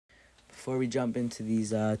Before we jump into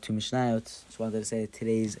these two Mishnayot, just wanted to say that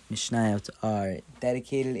today's Mishnayot are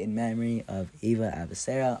dedicated in memory of Eva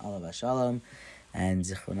Avasera, Alav Shalom, and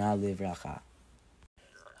Zichrona Livracha.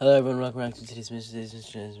 Hello everyone, welcome back to today's Mishnah. Today's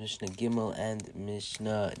Mishnah is Mishnah Gimel and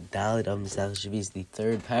Mishnah Dalit of Masech Sheviit, the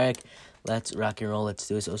third parak. Let's rock and roll, let's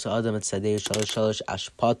do it. So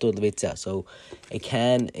a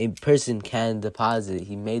person can deposit,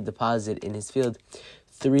 he may deposit in his field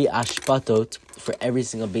 3 ashpatot for every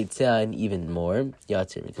single beit seah and even more.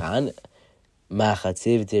 Yatir mikan. That's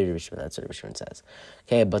what Rishon says.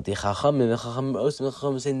 Okay, but the Chacham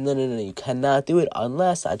say no, you cannot do it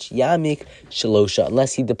unless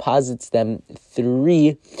unless he deposits them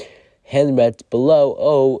 3 handbreadths below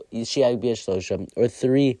or 3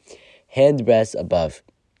 handbreadths above.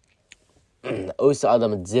 A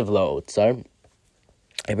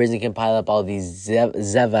person can pile up all these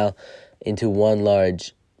zevel into one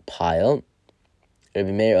large pile.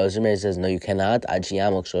 Rabbi Meir says, no, you cannot, until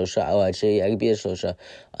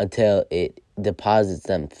it deposits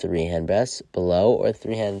them 3 handbreadths below or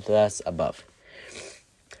 3 handbreadths above.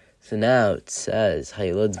 So now it says,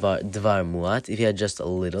 if he had just a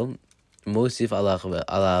little, Mosif alav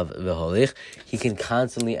v'holich, he can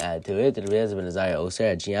constantly add to it. Rabbi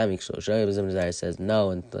Elazar says,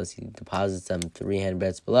 no, unless he deposits them 3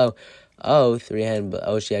 handbreadths below. Or 3 hands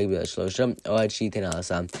below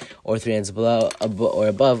or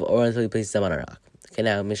above, or until he places them on a rock. Okay,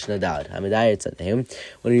 now Mishnah Dalit. Hamadayir said to him,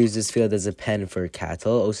 when he uses this field as a pen for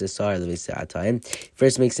cattle,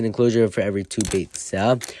 first makes an enclosure for every 2 beit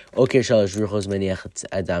seah.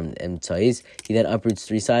 He then uproots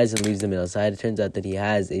 3 sides and leaves the middle side. It turns out that he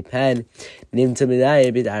has a pen. So it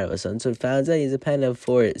found out he has a pen of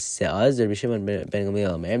 4 seahs.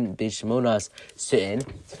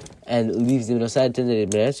 And leaves the middle side. Turns out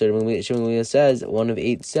Shimon says 1 of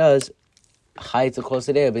 8 seahs. Height of close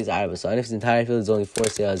to there, but and if his entire field is only 4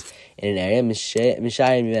 seahs in an area,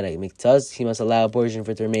 he must allow a portion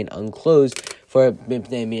for it to remain unclosed for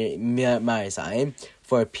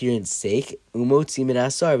appearance sake. And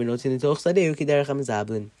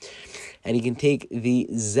he can take the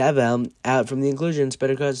zevel out from the enclosure and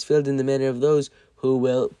spread across his field in the manner of those who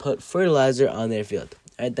will put fertilizer on their field.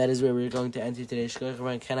 Alright, that is where we're going to enter today's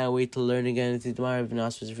shkoch. Cannot wait to learn again tomorrow. I've been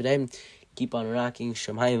auspicious for today. Keep on rocking.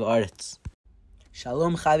 Shemai v'aretz.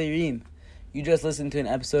 Shalom Chavirim. You just listened to an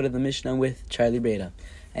episode of the Mishnah with Charlie Breda.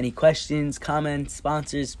 Any questions, comments,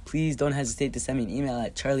 sponsors, please don't hesitate to send me an email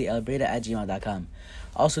at charlielbreda@gmail.com.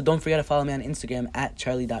 Also, don't forget to follow me on Instagram at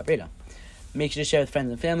charlie.breda. Make sure to share with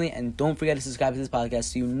friends and family, and don't forget to subscribe to this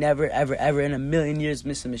podcast so you never, ever, ever in a million years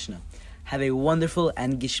miss a Mishnah. Have a wonderful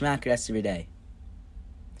and gishmak rest of your day.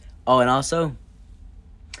 Oh, and also,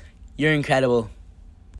 you're incredible.